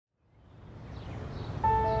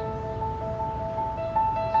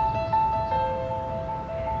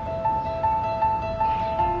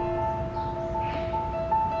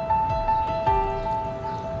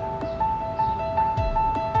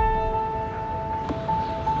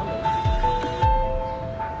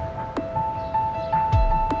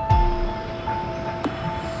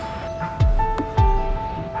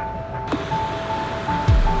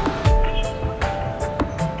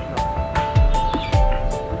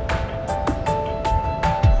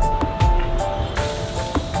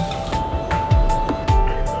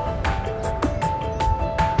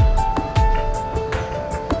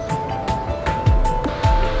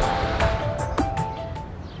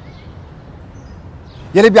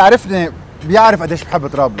يلي بيعرفني بيعرف قديش بحب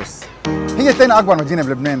طرابلس. هي تاني أكبر مدينة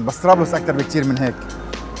بلبنان، بس طرابلس أكتر بكتير من هيك.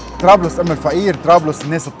 طرابلس أم الفقير، طرابلس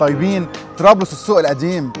الناس الطيبين، طرابلس السوق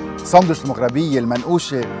القديم، سندويش المغربية،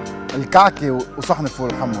 المنقوشة، الكعكة وصحن الفول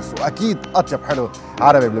الحمص، وأكيد أطيب حلو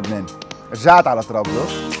عربي بلبنان. رجعت على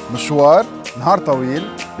طرابلس، مشوار نهار طويل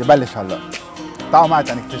ببلش هلا. تعالوا معي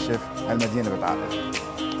تنكتشف هالمدينة بالعالم.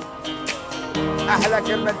 أحلى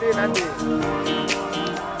كلمتين عندي.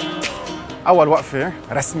 أول وقفة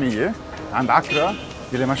رسمية عند عكرة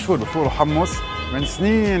اللي مشهور بفول وحمص من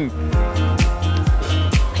سنين.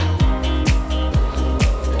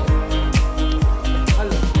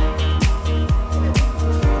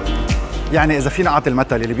 يعني إذا فينا أعطي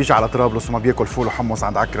المثل اللي بيجي على طرابلس وما بياكل فول وحمص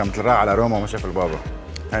عند عكرة مثل راح على روما وما شاف البابا.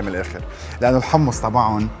 هاي من الآخر، لأنه الحمص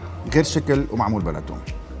تبعهم غير شكل ومعمول بلدهم.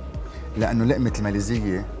 لأنه لقمة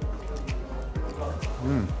الماليزية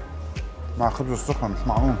مع خبز السخن مش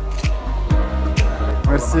معقول.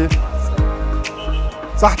 ميرسي.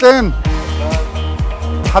 صحتين.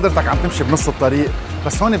 حضرتك عم تمشي بنص الطريق،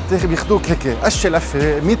 بس هون بياخذوك هيك قشه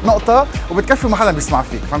لفه 100 نقطة وبتكفي وما حدا بيسمع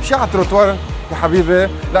فيك، فمشي على التروتوار يا حبيبي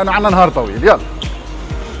لأنه عنا نهار طويل، يلا.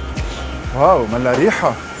 واو ملا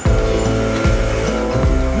ريحة.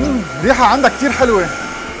 ريحة عندها كثير حلوة.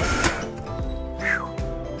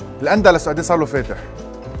 الأندلس قد ايه صار له فاتح؟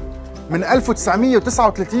 من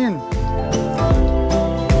 1939.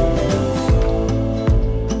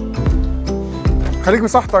 خليك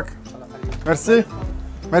بصحتك. ميرسي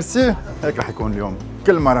ميرسي. هيك رح يكون اليوم،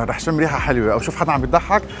 كل مرة رح شم ريحة حلوة أو شوف حدا عم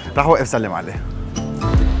بيضحك رح وقف سلم عليه.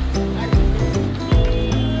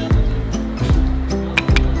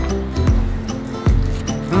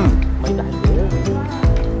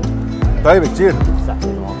 طيب كتير.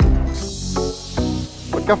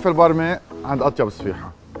 بتكفي البرمة عند أطيب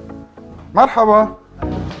صفيحة. مرحبا.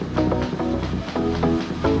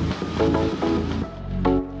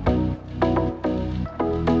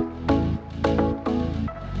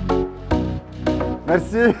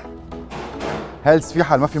 ميرسي. هاي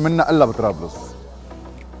الصفيحة اللي ما في منها إلا بطرابلس.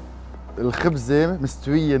 الخبزة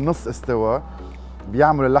مستوية نص استوى،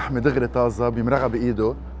 بيعملوا اللحمة دغري طازة بيمرغها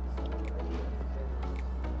بإيده.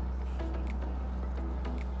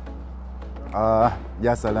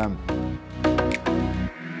 يا سلام.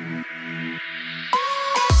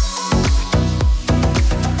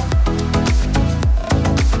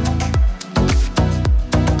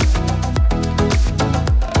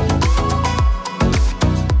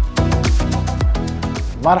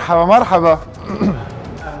 مرحبا مرحبا.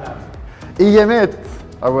 ايامات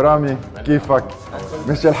ابو رامي، كيفك؟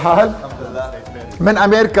 ماشي الحال؟ الحمد لله. من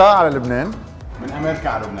امريكا على لبنان؟ من امريكا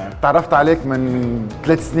على لبنان. تعرفت عليك من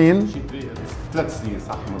 3 سنين؟ 3 سنين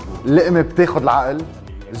صح مضبوط. لقمة بتاخد العقل،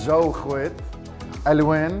 جو اخوات،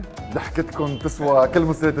 الوان، ضحكتكم تسوى كل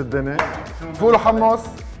مصريات الدنيا، فول وحمص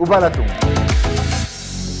وبلتون.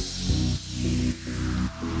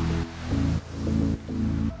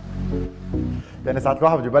 يعني ساعات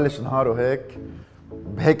الواحد بده يبلش نهاره هيك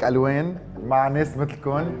بهيك الوان مع ناس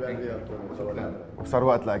مثلكم وصار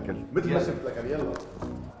وقت الاكل. مثل ما شفت لك يلا.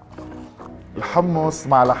 الحمص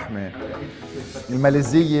مع لحمه،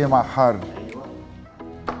 الماليزيه مع حار،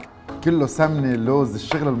 كله سمنه، اللوز،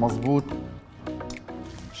 الشغل المضبوط،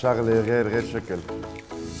 شغله غير شكل.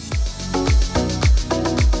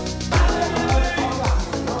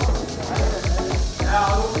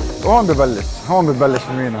 هون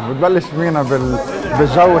ببلش مينا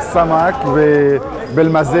بالجو السمك،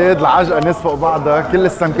 بالمزاد، العجقه، الناس فوق بعضها، كل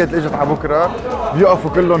السمكات اللي اجت على بكره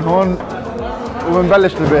بيوقفوا كلهم هون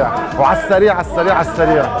وبنبلش البيع، وعلى السريع على السريع على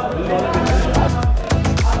السريع.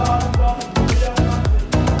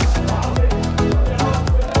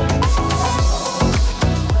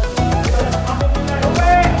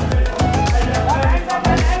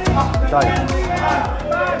 طيب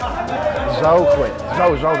جو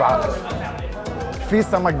كويت، جو بعقل. في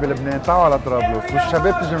سمك بلبنان، تعالوا على طرابلس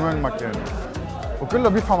والشباب تجي من وين ما كان وكله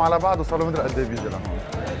بيفهم على بعض، وصار له مدري قد ايه بيجي لهون.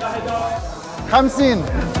 50.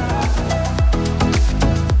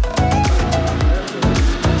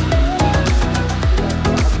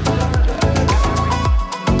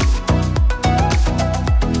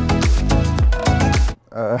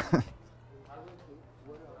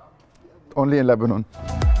 Only in Lebanon.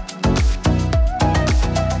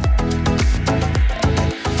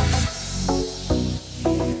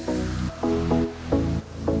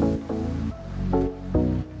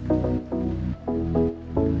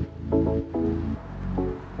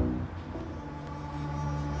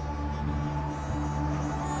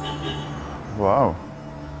 واو،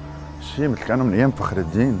 شيء مثل كانه من ايام فخر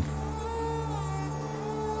الدين.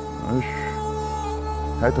 ايش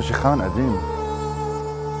هيته شيخان قديم.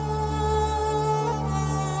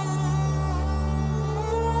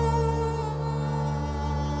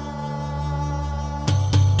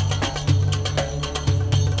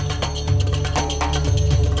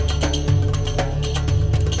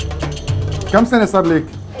 كم سنة صار لك؟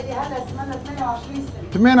 إلي هلا سمعنا 28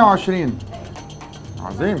 سنة. 28.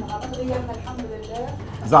 عظيم. غيرنا الحمد لله.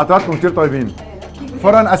 زعتراتكم كثير طيبين.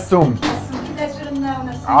 فرن قسوم.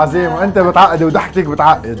 عظيم، وانت بتعقد وضحكتك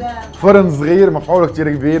بتعقد. فرن صغير مفعوله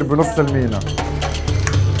كثير كبير بنص المينا.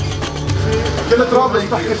 كل طرابلس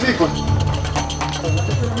بتحكي فيكم.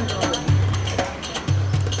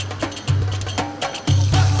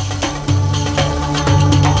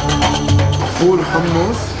 فول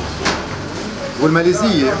حمص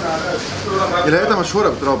والماليزية اللي هيدا مشهورة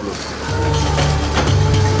بطرابلس.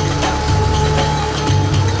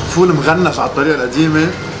 فول مغنش على الطريقة القديمة،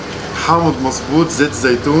 حامض مظبوط، زيت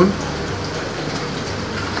زيتون،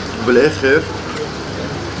 وبالاخر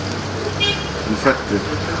الفتة.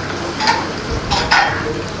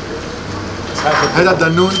 هيدا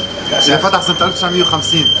الدنون اللي فتح سنة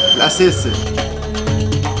 1950 الأساسي.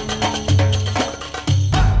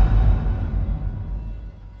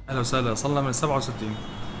 اهلا وسهلا، صلنا من 67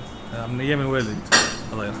 من ايام الوالد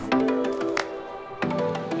الله يرحمه.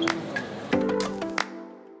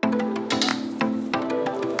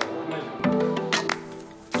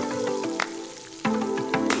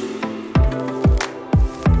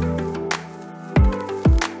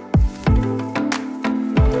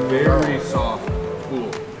 Very soft pool.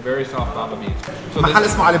 Very soft lava beach. محل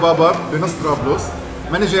اسمه علي بابا بنص طرابلس،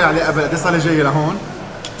 ماني جاي عليه قبل، قد ايه صار لي جاي لهون.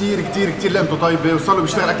 كثير كثير كثير لقمته طيبة، وصار له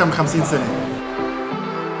بيشتغل أكثر من 50 سنة.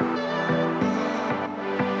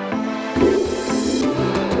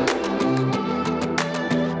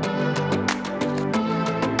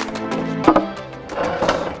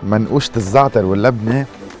 منقوشة الزعتر واللبنة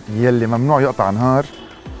يلي ممنوع يقطع نهار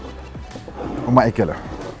وما اكلها.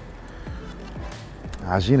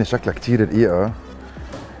 عجينة شكلها كتير رقيقة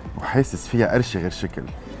وحاسس فيها قرشة غير شكل.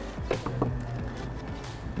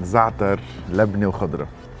 زعتر، لبنة وخضرة.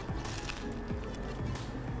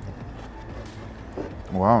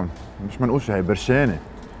 واو، مش منقوشة، هي برشانة.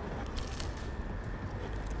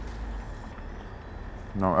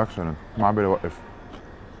 نو اكسلنت، ما عم بوقف.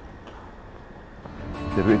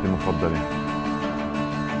 تربيتي المفضلة.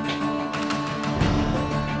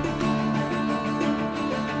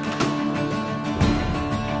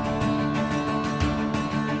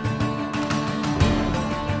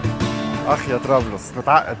 اخ يا طرابلس،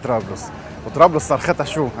 بتعقد طرابلس، وطرابلس صرختها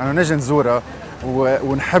شو؟ انه نجي نزورها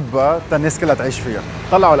ونحبها تا الناس كلها تعيش فيها.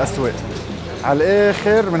 طلعوا الاسواق على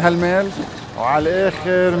الاخر من هالميل وعلى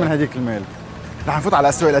الاخر من هديك الميل. رح نفوت على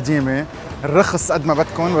الاسواق القديمه، الرخص قد ما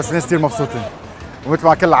بدكم بس الناس كثير مبسوطين. ومثل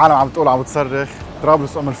ما كل العالم عم تقول عم بتصرخ،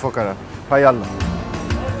 طرابلس ام الفقراء، فيلا.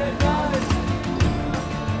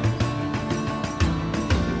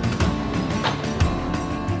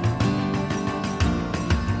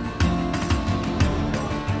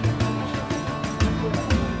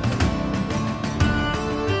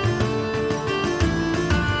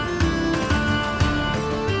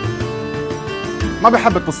 ما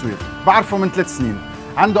بحب التصوير، بعرفه من 3 سنين،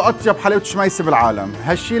 عنده أطيب حلاوة شميسة بالعالم،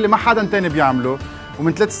 هالشيء اللي ما حدا تاني بيعمله،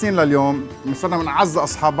 ومن 3 سنين لليوم صرنا من أعز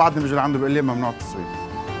أصحاب، بعدني بيجي لعنده بيقول لي ممنوع التصوير.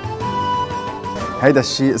 هيدا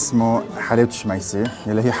الشيء اسمه حلاوة شميسة،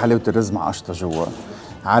 اللي هي حلاوة الرز مع قشطة جوا،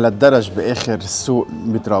 على الدرج بآخر السوق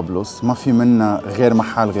بطرابلس، ما في منها غير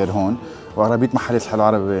محل غير هون، وأغلبية محلات الحلو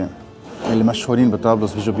العربي اللي مشهورين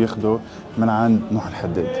بطرابلس بيجوا بياخذوا من عند نوح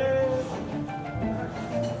الحداد.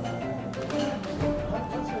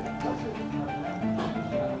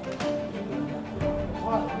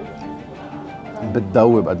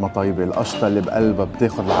 بتدوب قد ما طيبه، القشطه اللي بقلبها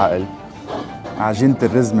بتاخذ العقل، عجينه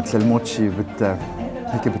الرز مثل الموتشي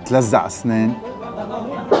هيك بتلزع اسنان.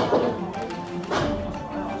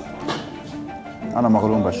 انا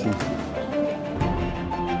مغروم بشي.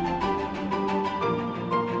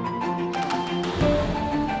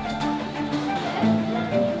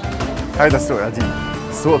 هيدا السوق القديم،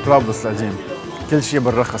 سوق طرابلس القديم، كل شيء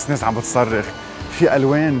بالرخص، ناس عم بتصرخ، في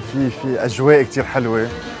الوان، في اجواء كثير حلوه،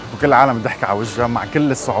 وكل العالم بتضحك على وجهها مع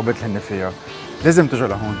كل الصعوبات اللي هن فيها. لازم تجوا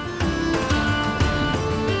لهون.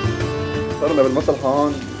 صرنا بالمطرح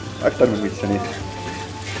هون اكثر من 100 سنه،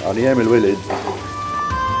 على ايام الوالد.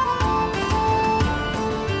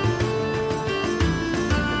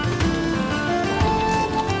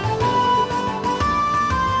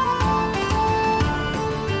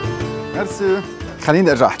 ميرسي.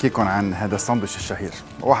 خليني ارجع احكي لكم عن هذا الساندويتش الشهير.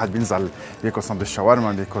 واحد بينزل بياكل ساندويتش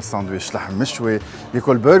شاورما، بياكل ساندويتش لحم مشوي،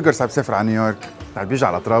 بياكل برجر، صار بيسافر على نيويورك، بعد بيجي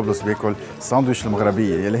على طرابلس بياكل ساندويتش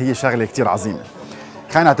المغربيه يلي هي شغله كثير عظيمه.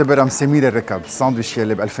 خلينا نعتبرها مسامير الركب، الساندويتش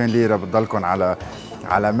يلي ب 2000 ليره بتضلكم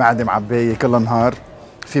على معده معبايه كل نهار،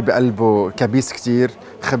 في بقلبه كبيس كثير،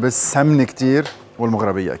 خبز، سمنه كثير،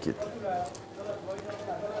 والمغربيه اكيد.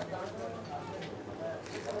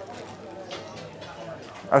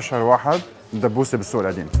 اشهر واحد الدبوسه بالسوق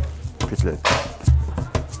القديم، في 3.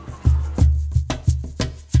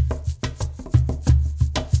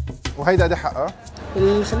 وهيدا قد حقها؟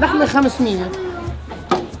 اللحمه 500.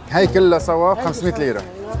 هي كلها سوا ب 500 ليره.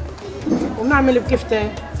 وبنعمل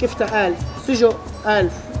بكفته، كفته 1000، سجق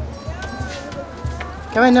 1000.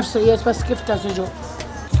 كمان نفس القياس بس كفته سجق.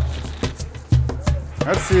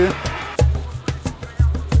 ميرسي.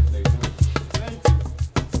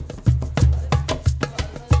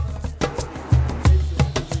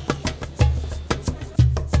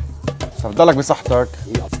 بضلك بصحتك.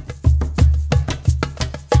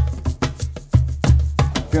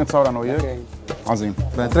 فينا نتصور انا وياك؟ عظيم.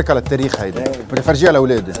 بدنا نتركها للتاريخ هيدي، بدي افرجيها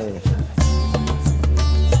لاولادي.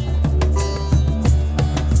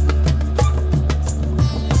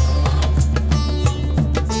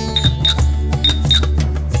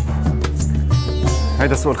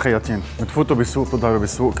 هيدا سوق الخياطين، بتفوتوا بسوق بتظهروا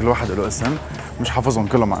بسوق، كل واحد له اسم، مش حافظهم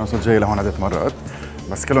كلهم مع انه صرت جاي لهون عدة مرات،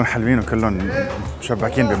 بس كلهم حلوين وكلهم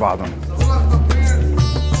مشبكين ببعضهم.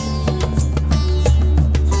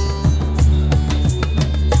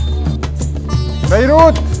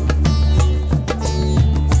 بيروت.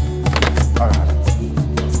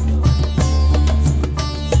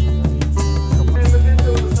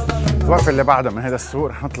 الوقفة اللي بعدها من هذا السوق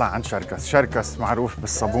رح نطلع عند شركس، شركس معروف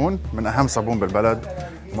بالصابون، من أهم صابون بالبلد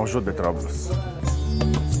موجود بطرابلس.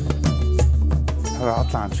 هلا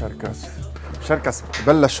أطلع عند شركس. شركس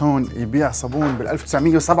بلش هون يبيع صابون بال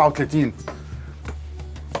 1937.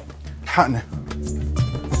 الحقني.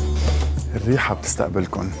 الريحة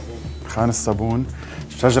بتستقبلكم. خان الصابون،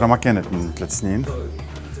 الشجرة ما كانت من 3 سنين.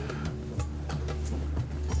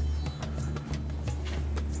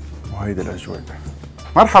 وهيدي الأجواء.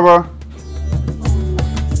 مرحبا.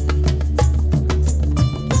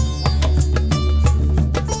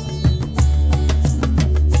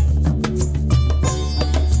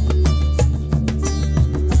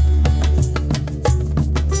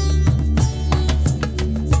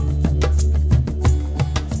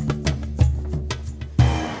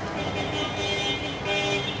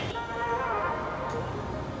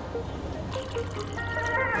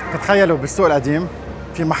 تخيلوا بالسوق القديم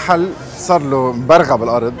في محل صار له مبرغى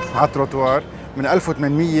بالارض على التروتوار من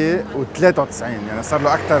 1893، يعني صار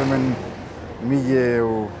له اكثر من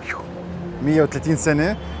 130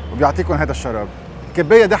 سنه، وبيعطيكم هذا الشراب.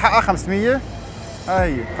 الكبايه دي حقها 500.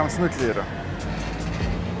 هي 500 ليره.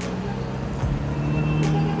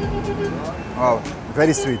 واو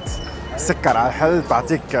فيري سويت. سكر على الحل،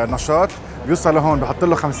 بعطيك نشاط. بيوصل لهون بحط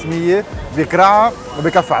له 500، بيكرعها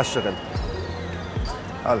وبكفي على الشغل.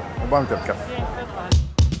 هلا وبمتى بكفي.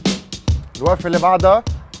 الوقفة اللي بعدها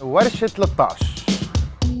ورشة 13.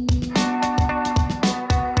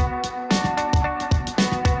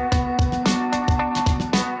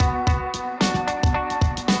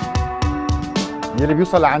 يلي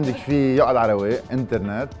بيوصل لعندك فيه يقعد على رواق،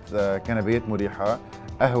 انترنت، كنبيات مريحة،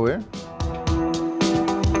 قهوة.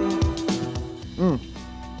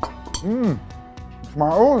 مش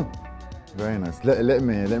معقول. فيري نايس.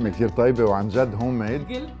 لقمة كثير طيبة وعن جد هوم ميد.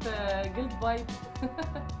 قلت بايت.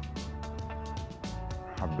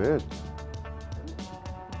 حبيت.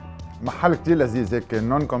 محل كثير لذيذ هيك،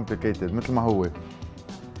 نون كومبليكيتد مثل ما هو.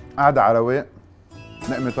 قاعدة على رواق،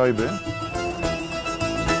 لقمة طيبة.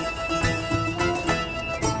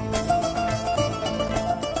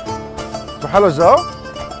 شو حلو الجو؟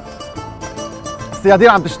 الصيادين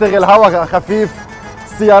عم تشتغل، هوا خفيف،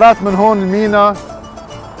 السيارات من هون المينا.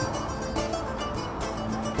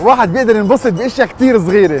 الواحد بيقدر ينبسط باشياء كثير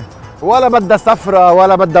صغيرة، ولا بدها سفرة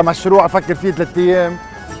ولا بدها مشروع افكر فيه 3 ايام.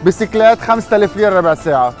 بسيكلات 5000 ليرة ربع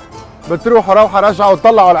ساعة. بتروحوا روحة رجعة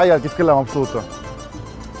وتطلعوا العيال كيف كلها مبسوطة.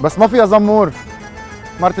 بس ما فيها زمور.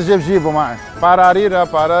 مرتي جيبه معي. باراريرا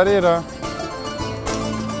باراريرا.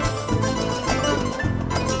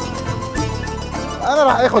 أنا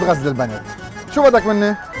رح آخذ غزل البنات. شو بدك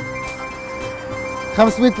مني؟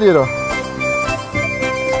 500 ليرة.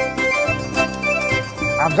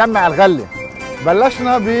 عم جمع الغلة.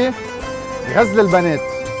 بلشنا بغزل البنات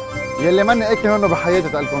يلي ماني اكل منه بحياتي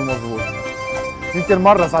تقلكم مضبوط. يمكن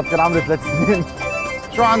مرة صارت كان عمري 3 سنين.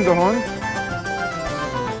 شو عنده هون؟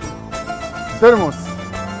 ترمس.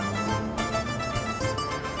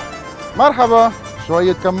 مرحبا.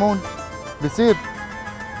 شوية كمون بصير.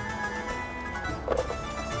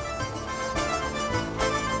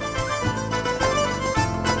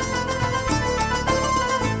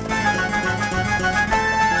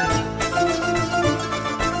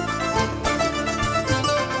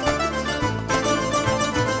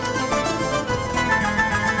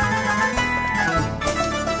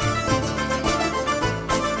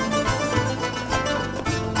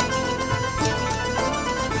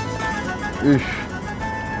 ايش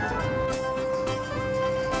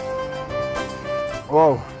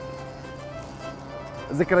واو،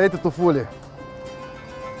 ذكريات الطفولة.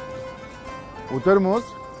 وترمز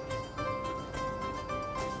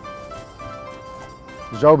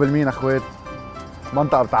الجو بالمينا اخوات،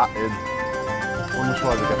 منطقة بتعقد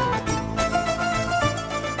والمشوار بكفي.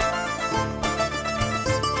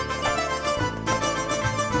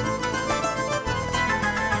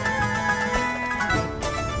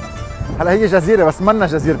 هلا هي جزيرة بس منا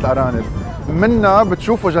جزيرة الأرانب، منا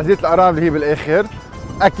بتشوفوا جزيرة الأرانب اللي هي بالآخر.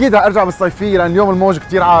 أكيد رح أرجع بالصيفية لأن اليوم الموج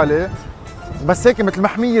كتير عالي، بس هيك مثل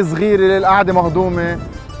محمية صغيرة، القعدة مهضومة،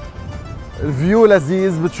 الفيو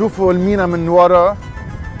لذيذ، بتشوفوا المينا من ورا،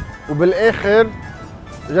 وبالآخر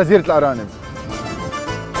جزيرة الأرانب.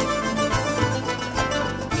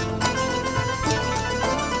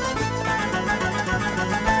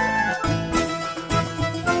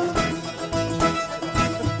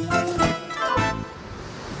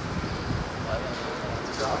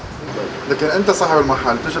 لكن انت صاحب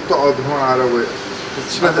المحل بتجي بتقعد هون على رواق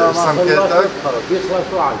بتشرب سمكاتك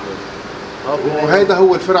بيخلصوا على البيت. وهيدا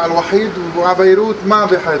هو الفرع الوحيد، وعلى بيروت ما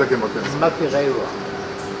بحياتك مكان ما في غيره.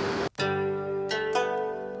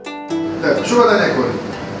 طيب شو بدنا ناكل؟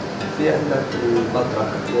 في عندك البطرخ،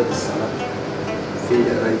 بيض السمك، في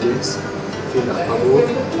الريديس، في الاخطبوط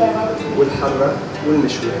والحره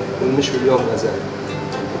والمشوي اليوم غزال.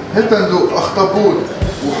 هات ندوق اخطبوط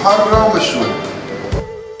وحره ومشوي.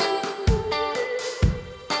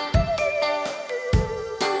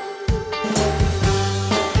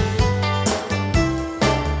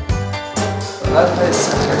 هاي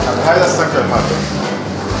السمكه، هذا السمكه الحاره.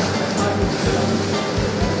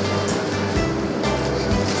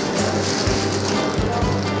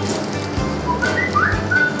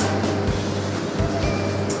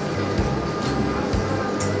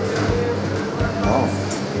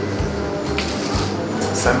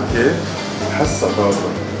 سمكة حسها طازة،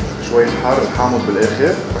 شوي حار حامض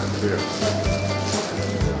بالآخر.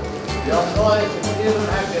 يا نوع كثير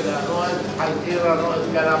هكذا، نوع حلقيرة، نوع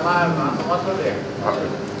كلامات، ما طلع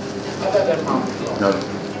ابدا ما بطلع. يلا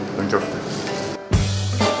بنكفي.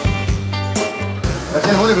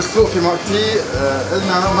 لكن هون بالسوق في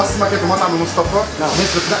قلنا مسمكة ومطعم المصطفى،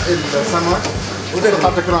 ناس بتنقي السمك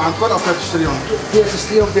وتقدر تاكلهم عندكم او فيها تشتريهم؟ فيها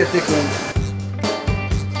تشتريهم فيها تاكلهم.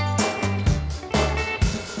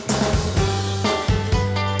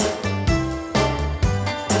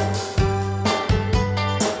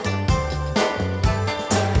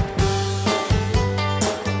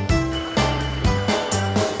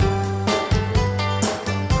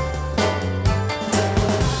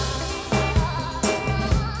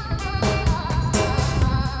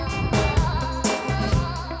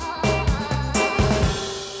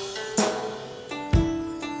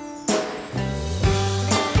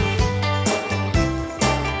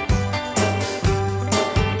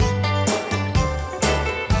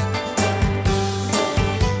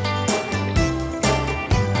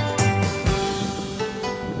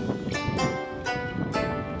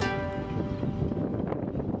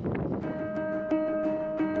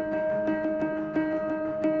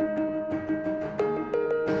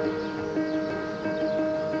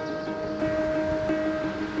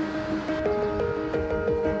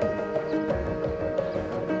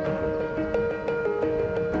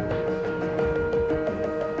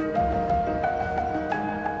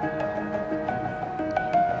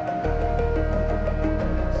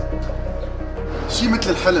 شيء مثل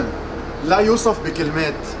الحلم لا يوصف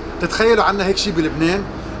بكلمات. تتخيلوا عنا هيك شيء بلبنان؟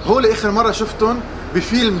 هول اخر مره شفتهم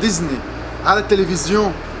بفيلم ديزني على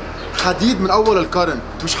التلفزيون، حديد من اول القرن.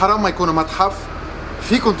 مش حرام ما يكونوا متحف؟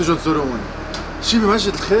 فيكم تجوا تزوروهم، شيء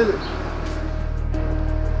بمجد الخالق.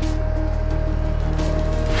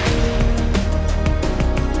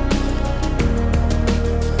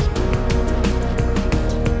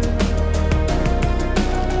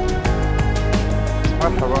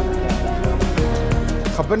 مرحبا،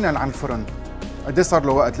 خبرني عن الفرن، قد ايه صار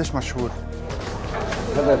له وقت؟ ليش مشهور؟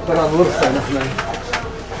 هذا الفرن ورثة، نحن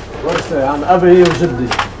ورثة عن أبي وجدي.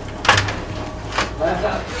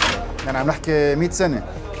 يعني عم نحكي 100 سنة.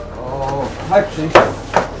 هيك شيء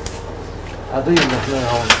قديم نحن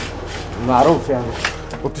هون، معروف يعني.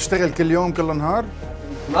 وبتشتغل كل يوم كل النهار؟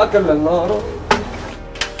 ما كل النهار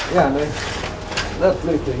يعني، لا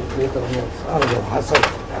 3 ونص 4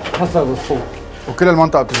 حسب الصوت. وكل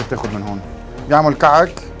المنطقة بتيجي بتاخذ من هون، بيعمل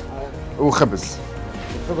كعك وخبز.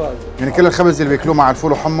 يعني كل الخبز اللي بياكلوه مع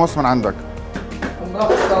الفول وحمص من عندك؟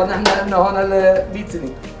 نحن عندنا هون 100 سنة،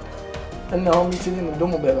 عندنا هون 100 سنة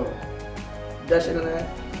بندوموا بهذا. قديش لنا؟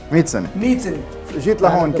 100 سنة. 100 سنة، جيت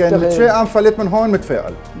لهون كان بفتخر. متشائم فليت من هون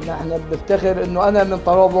متفائل. نحن بنفتخر انه انا من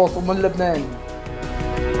طرابلس ومن لبنان.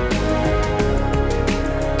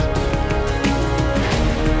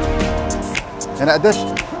 يعني قديش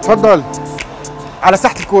تفضل على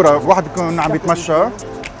ساحة الكورة واحد بيكون عم يتمشى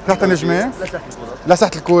تحت نجمة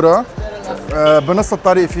لساحة الكورة بنص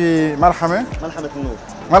الطريق في ملحمة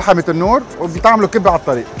ملحمة النور وبيتعملوا كبة على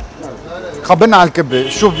الطريق. خبرنا على الكبة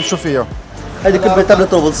شو فيها؟ هيدي كبة تبلة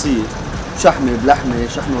طرابلسية، شحمة بلحمة،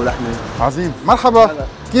 شحمة ولحمة. عظيم. مرحبا،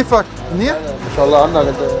 كيفك؟ منيح؟ ما شاء الله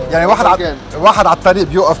عندك يعني واحد على الطريق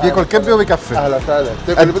بيوقف بياكل كبة وبيكفي. اهلا وسهلا،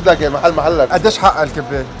 بتاكل اللي بدك محلك. قديش حق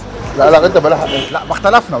الكبة؟ لا انت بلا حق. لا ما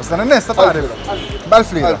اختلفنا بس انا الناس تعرف ب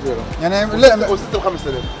 1000 ليرة. 1000 ليرة يعني لا و6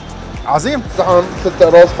 ب5000. عظيم. صحن 6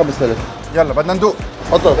 راس 5000. يلا بدنا ندوق.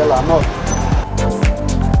 تفضل يلا على النار.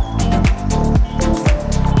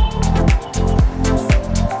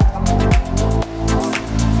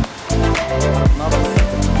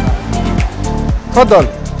 تفضل.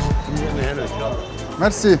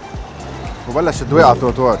 ميرسي. وبلش الدواء على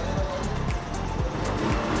التروتوار.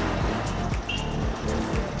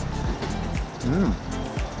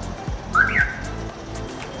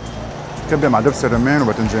 كبة مع دبس الرمان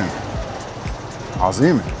وباذنجان.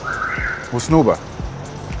 عظيمة. وصنوبة.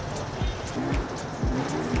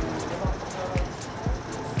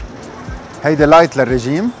 هيدي لايت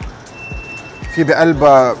للرجيم. في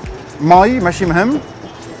بقلبها مي ماشي مهم.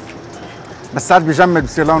 بس ساعات بيجمد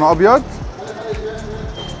بصير لونه ابيض.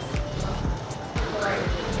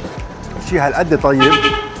 شي هالقد طيب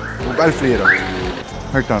وب 1000 ليرة.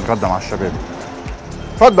 هيك نتغدى مع الشباب.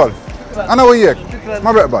 تفضل. انا وياك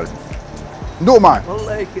ما بقبل. دوق معي.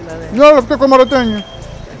 والله هيك يلا بتاكل مرة ثانية.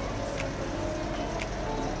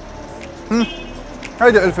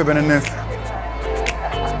 هيدي ألفة بين الناس.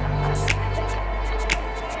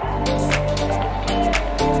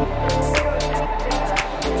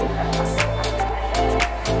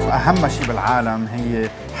 أهم شيء بالعالم هي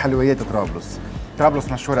حلويات طرابلس.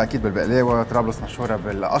 طرابلس مشهورة أكيد بالبقلاوة، طرابلس مشهورة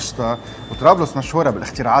بالقشطة، وطرابلس مشهورة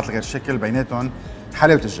بالاختراعات الغير شكل بيناتهم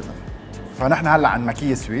حلاوة الجبن. فنحن هلا عند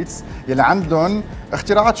مكية سويتس يلي عندهم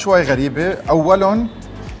اختراعات شوي غريبة، أولهم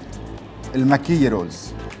المكية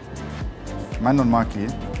رولز. منن ماكي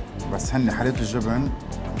بس هن حلاوة الجبن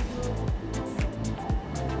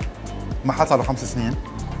ما حصل له 5 سنين.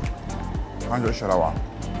 عنده اشياء روعة.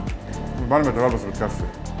 برمة طرابلس بتكفي.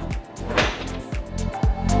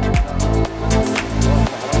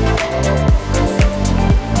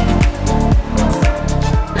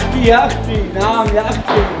 يا اختي نعم يا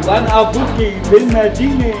اختي وانا ابوكي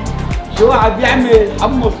بالمدينه شو عم يعمل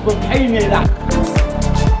حمص بطحينه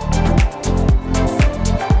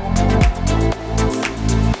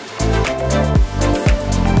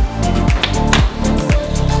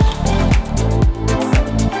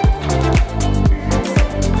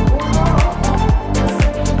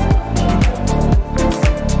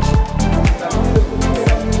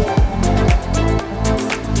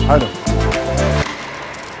حلو.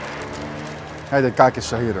 هيدي الكعكة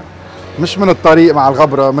الشهيرة مش من الطريق مع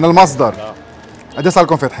الغبرة، من المصدر. قد ايه صار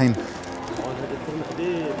لكم فاتحين؟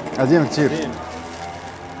 قديم كثير.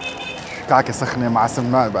 كعكة سخنة مع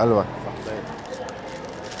سماق بقلبها.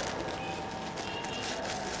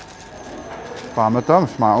 طعمتها مش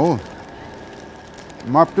معقول.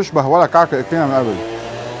 ما بتشبه ولا كعكة اكلينا من قبل.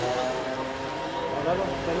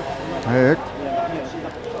 هيك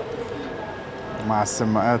مع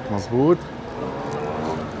السماقات مظبوط.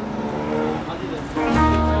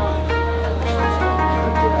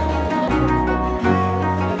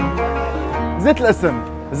 زيت الاسم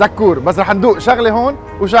زكور، بس رح ندوق شغله هون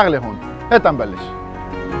وشغله هون. هات نبلش.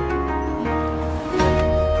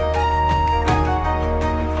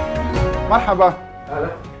 مرحبا. هلا.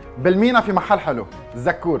 بالمينا في محل حلو،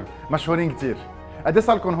 الزكور، مشهورين كثير. قد ايه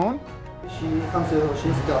صار لكم هون؟ شي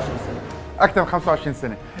 25 26 سنة. أكثر من 25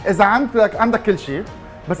 سنة. إذا عندك كل شيء،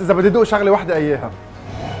 بس إذا بدي دوق شغلة واحدة أياها.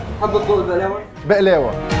 حب تذوق البقلاوة؟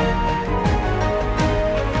 بقلاوة.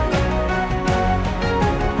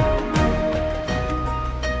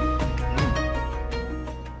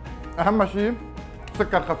 أهم شيء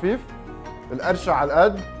سكر خفيف، القرشة على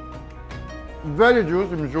القد، فيري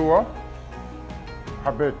جوزي من جوا.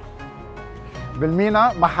 حبيت.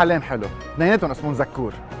 بالمينا محلين حلو، اثنيناتهم اسمهم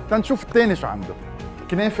زكور. تنشوف الثاني شو عنده.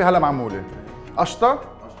 كنافة هلا معمولة. قشطة؟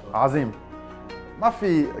 عظيم. ما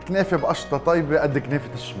في كنافة بقشطة طيبة قد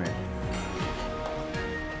كنافة الشمال.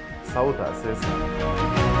 صوتها أساساً.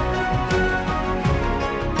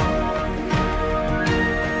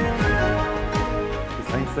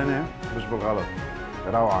 سنة مش بالغلط.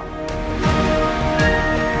 روعة.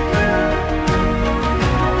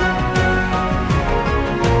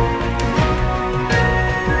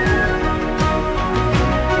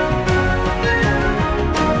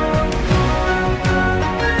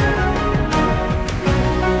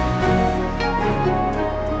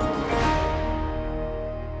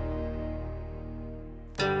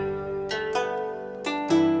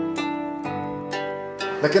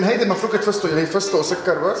 لكن هيدي المفروض فستق، هي فستق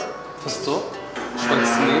وسكر بس؟ فستق، شوية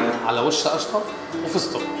سميد على وشها قشطة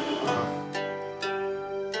وفستق.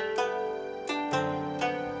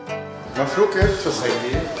 مفروكة فستق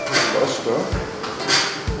قشطة،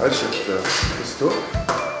 عرشة فستق،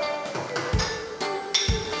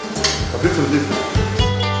 خفيف نضيف.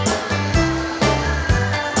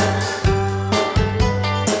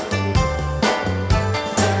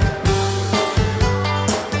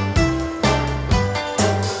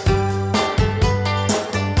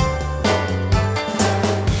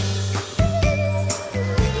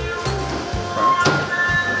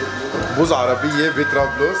 بوز عربية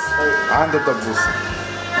بطرابلس عند الطبوسة.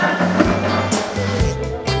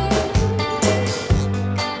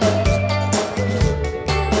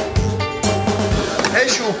 هي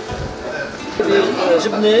شو؟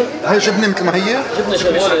 جبنه، هي جبنة مثل ما هي؟ جبنه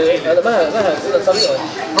شغاله، هذا ما طريقه.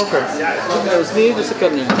 اوكي. جبنه وسميد وسكر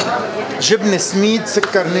ناعم. جبنة سميد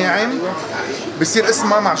سكر ناعم بصير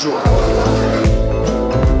اسمها معجوقة.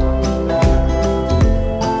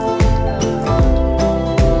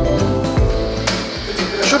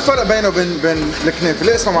 شو الفرق بينه وبين الكنافة؟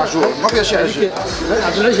 ليه اسمها معجوقة؟ ما فيها شيء عجق.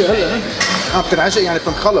 عم تنعجق هلا. بتنعجق يعني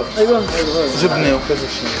بتنخلط. ايوه جبنة وكذا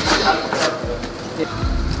شيء.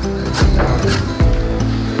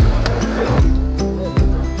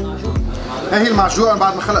 هي المعجوقة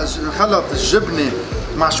بعد ما خلط الجبنة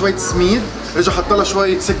مع شوية سميد، رجع حط لها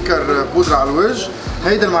شوية سكر بودرة على الوجه.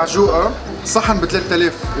 هيدي المعجوقة صحن ب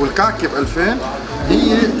 3000 والكعكة ب 2000،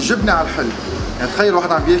 هي جبنة على الحل. يعني تخيل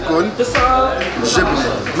واحد عم بياكل الجبنة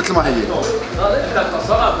مثل ما هي.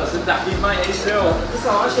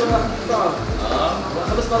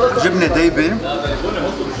 جبنة دايبة.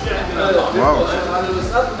 واو.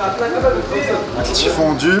 مثل شي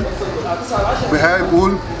فوندو. وبهاي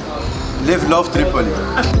بقول ليف لوف تريبولي.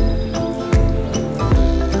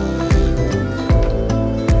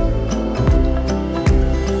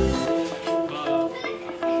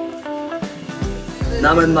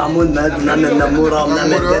 نعمل معمول مد، ونعمل نمورة،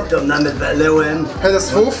 ونعمل بيتو، ونعمل بقلاوة. هذا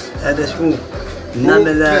صفوف؟ هذا صفوف.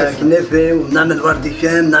 بنعمل كنافة، وبنعمل ورد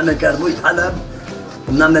شام، بنعمل كربوش حلب،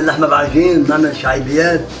 وبنعمل لحمة بعجين، وبنعمل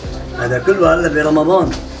شعيبيات. هذا كله هلا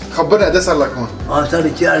برمضان. خبرنا قد ايه صار لك هون؟ صار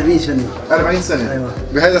لي شي 40 سنة. 40 سنة؟ ايوه.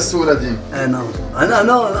 بهذا السوق القديم؟ اي نعم.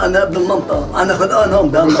 أنا بالمنطقة، أنا خلقان هون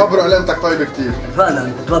بنخبروا علامتك طيبة كثير.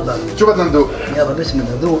 فعلا، تفضل. شو بدنا ندوق؟ يلا بسم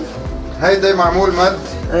الله ذوق. هيدا معمول مد؟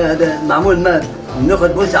 ايه هذا معمول مد،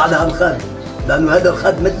 بناخذ بوسة على هالخد، لأنه هذا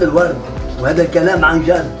الخد مثل الورد، وهذا الكلام عن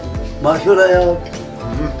جد. ما شو رأيك؟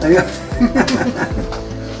 ايوه.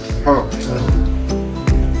 حلو.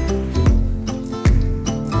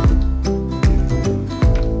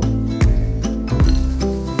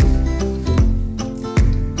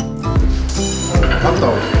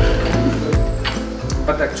 أفضل.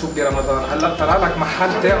 بدك تشوف برمضان، هلا طلع لك محل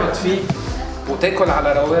تقعد فيه وتاكل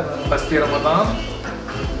على رواق، بس برمضان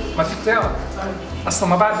ما فيك تقعد. اصلا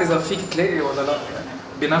ما بعرف اذا فيك تلاقي ولا لا،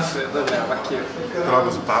 بنفق دغري على بكير.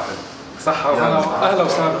 طرابلس بتعقد. صحة وهلا، اهلا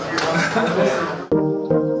وسهلا.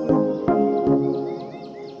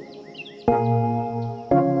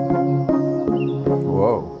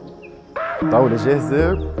 واو، طاولة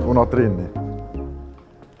جاهزة وناطريني.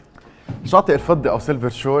 شاطئ الفضة أو سيلفر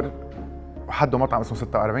شور وحده مطعم اسمه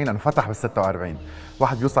 46 لأنه فتح بال 46.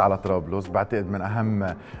 واحد بيوصل على طرابلس، بعتقد من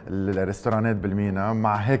أهم الريستورانات بالمينا،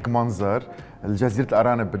 مع هيك منظر، جزيرة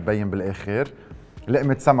الأرانب بتبين بالآخر،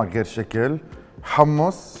 لقمة سمك غير شكل،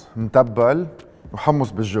 حمص متبل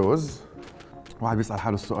وحمص بالجوز. واحد بيسأل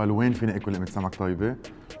حاله السؤال وين فيني آكل لقمة سمك طيبة؟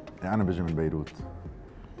 يعني أنا بجي من بيروت،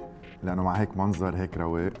 لأنه مع هيك منظر هيك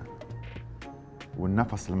رواق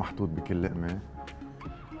والنفس المحطوط بكل لقمة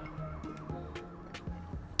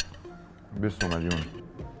بيسوى مليون.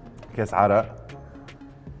 كاس عرق،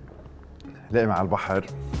 لقمة على البحر.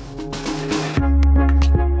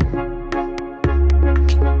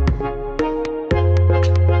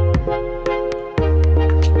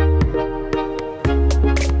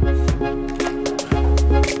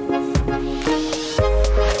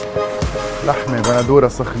 لحمة بندورة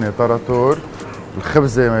سخنة طرطور،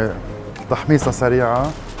 الخبزة تحميصة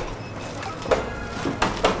سريعة،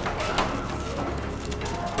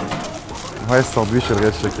 وهي الساندويش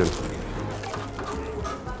الغير شكل.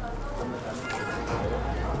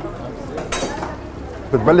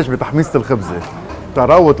 بتبلش بتحميصة الخبزة،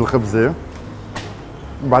 تراوة الخبزة،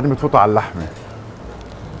 وبعدين بتفوتوا على اللحمة.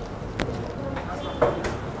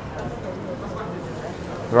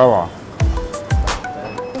 روعة،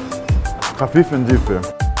 خفيف نضيفة.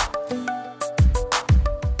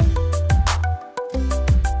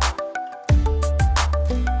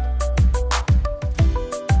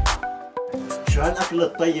 شو هالأكل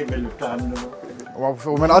الطيب اللي بتعملوه؟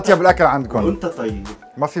 ومن اطيب الاكل عندكم. وانت طيب.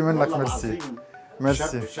 ما في منك ميرسي.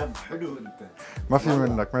 ميرسي. شاب حلو انت. ما في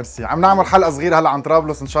منك ميرسي. عم نعمل حلقه صغيره هلا عن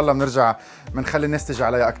طرابلس، ان شاء الله بنرجع بنخلي الناس تيجي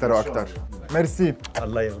عليها اكثر واكثر. ميرسي.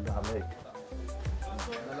 الله يرضى عليك.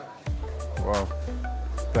 واو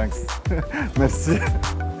ثانكس. ميرسي.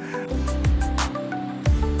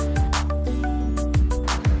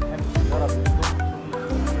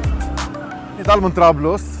 نضل من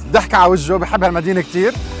طرابلس، ضحك على وجهه، بحب هالمدينه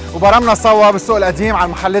كثير، وبرمنا سوا بالسوق القديم على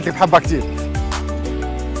المحلات اللي بحبها كثير.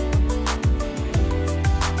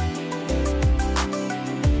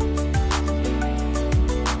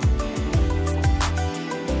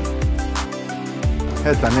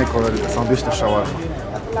 هات تناكل سندويشة الشاورما.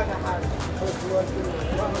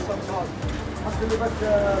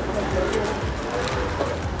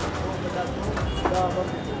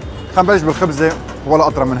 خلينا نبلش بالخبزة، ولا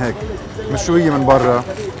أطرى من هيك، مشوية من برا،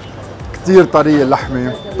 كتير طرية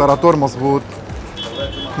اللحمة، طراطور مزبوط،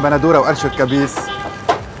 بندورة وقرشة كبيس،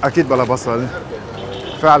 أكيد بلا بصل،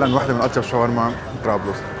 فعلا وحدة من أطيب شاورما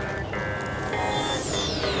طرابلس.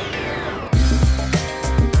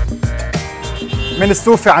 من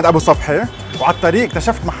السوفي عند أبو صبحي، وعلى الطريق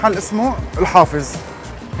اكتشفت محل اسمه الحافظ.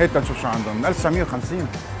 هيك تنشوف شو عندهم من 1950.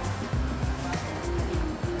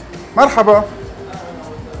 مرحبا.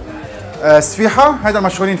 سفيحة هيدا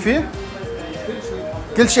المشهورين فيه؟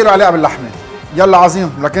 كل شيء له علاقة باللحمة. يلا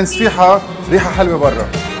عظيم، لكن سفيحة ريحة حلوة برا.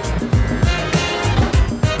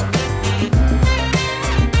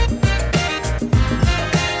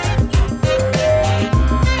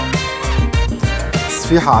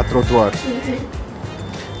 سفيحة على التروتوار.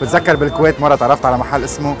 بتذكر بالكويت مرة تعرفت على محل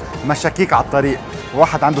اسمه مشاكيك على الطريق،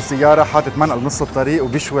 واحد عنده سيارة حاطط منقل بنص الطريق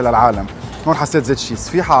وبيشوي للعالم. هون حسيت زيت شيء،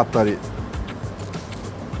 سفيحة على الطريق.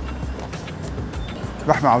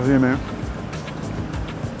 لحمة عظيمة،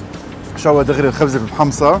 شوى دغري الخبزة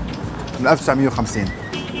بمحمصة من 1950.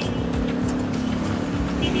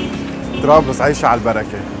 طرابلس عايشة على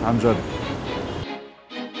البركة عن جد.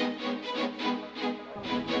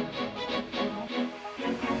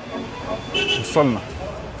 وصلنا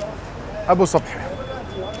أبو صبحي.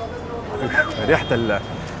 ريحة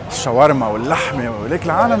الشاورما واللحمة وليك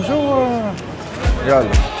العالم جوا.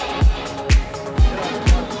 يلا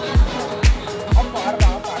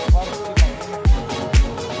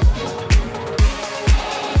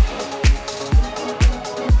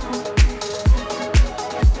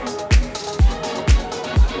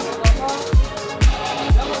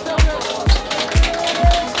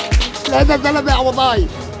هذا زلمه عوضاي.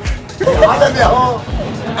 عالمي اهو.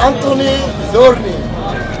 انطوني زورني.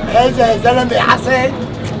 هذا زلمه حسن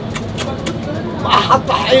مع حط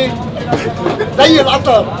طحين زي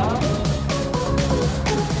القطر.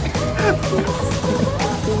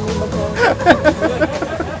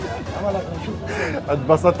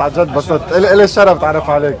 اتبسطت عن جد، انبسطت. الي الشرف تعرف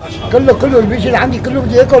عليك. كله اللي بيجي لعندي كله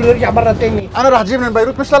بده ياكل ويرجع مره ثانيه. انا رح اجيب من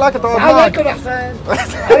بيروت مش للاكل تقعد تعال معك. اكل احسن.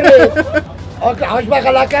 اوكي عجبك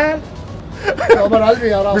الاكل؟ يا عمر قلبي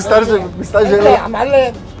يا راس. مستعجل يا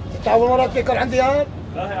معلم، انت اول مره تاكل عندي هون؟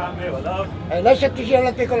 لا يا عمي ولا. ليش بتيجي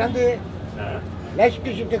هلا تاكل عندي؟ لا. ليش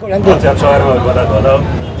بتيجي بتاكل عندي؟ اطيب شاورما بالبلد ولا.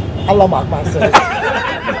 الله معك مع السلامه.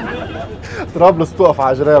 طرابلس توقف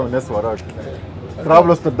على جريها من الناس وراك.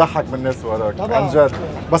 طرابلس بتضحك من الناس وراك طبعا. عن جد.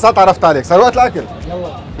 بس تعرفت عليك، صار وقت الاكل.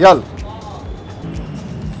 يلا.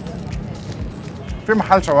 في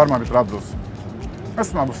محل شاورما بطرابلس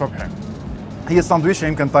اسمه ابو صبحي. هي الساندويشه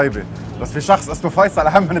يمكن طيبه، بس في شخص اسمه فيصل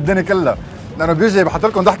اهم من الدنيا كلها، لانه بيجي بحط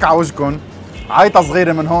لكم ضحكه على وجهكم، عيطه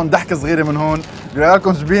صغيره من هون، ضحكه صغيره من هون، بيقول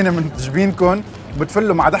لكم جبينه من جبينكم،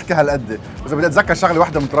 بتفلوا مع ضحكه هالقد. واذا بدي اتذكر شغله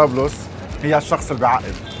وحده من طرابلس، هي الشخص اللي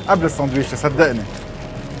بيعقد قبل الساندويشه، صدقني.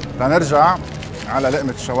 لنرجع على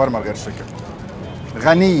لقمه الشاورما الغير شكل،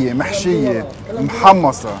 غنيه، محشيه،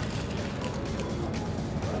 محمصه.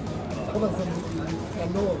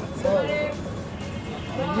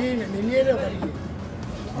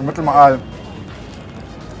 مثل ما قال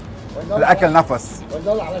الاكل نفس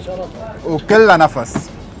وكلها نفس،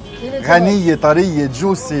 غنيه طريه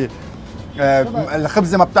جوسي.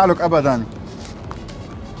 الخبزه ما بتعلق ابدا.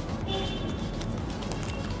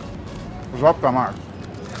 جاوبتها معك.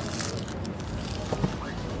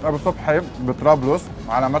 ابو صبحي بطرابلس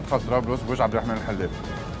على مدخل طرابلس بوجه عبد الرحمن الحلاب.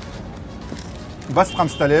 بس ب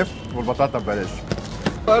 5000 والبطاطا ببلاش.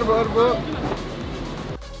 اربو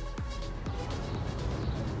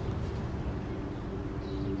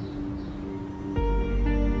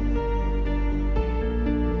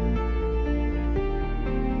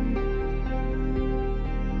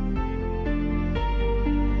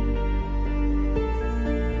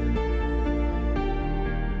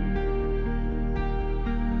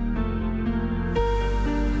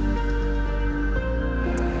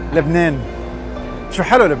لبنان، شو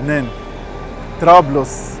حلو لبنان.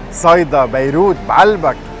 طرابلس، صيدا، بيروت،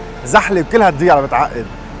 بعلبك، زحلة، وكل هالضيعة اللي بتعقد،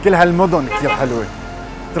 كل هالمدن كثير حلوة.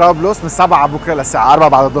 طرابلس من 7 بكره للساعة 4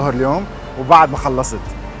 بعد الظهر اليوم، وبعد ما خلصت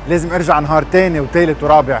لازم ارجع نهار تاني وثالث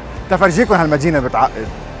ورابع تفرجيكم هالمدينة اللي بتعقد.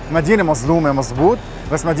 مدينة مظلومة مزبوط،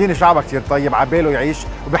 بس مدينة شعبها كثير طيب، عباله يعيش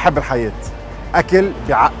وبيحب الحياة. أكل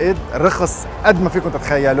بيعقد، رخص قد ما فيكم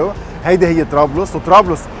تتخيلوا. هيدي هي طرابلس،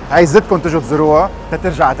 وطرابلس عايزتكم تجوا تزوروها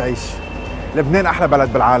تترجع تعيش. لبنان أحلى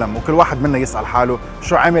بلد بالعالم، وكل واحد منا يسأل حاله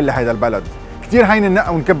شو عمل لهيدا البلد. كثير هين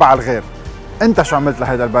ننقى ونكب على الغير. أنت شو عملت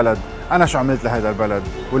لهيدا البلد؟ أنا شو عملت لهيدا البلد؟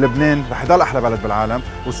 ولبنان رح يضل أحلى بلد بالعالم،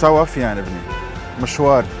 وسوا فينا نبني.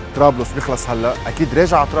 مشوار طرابلس بيخلص هلا، أكيد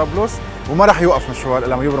راجع على طرابلس، وما رح يوقف مشوار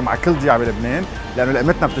إلا ما يبرم مع كل ضيعة بلبنان، لأنه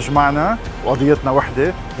لقمتنا بتجمعنا وقضيتنا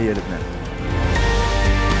وحدة هي لبنان.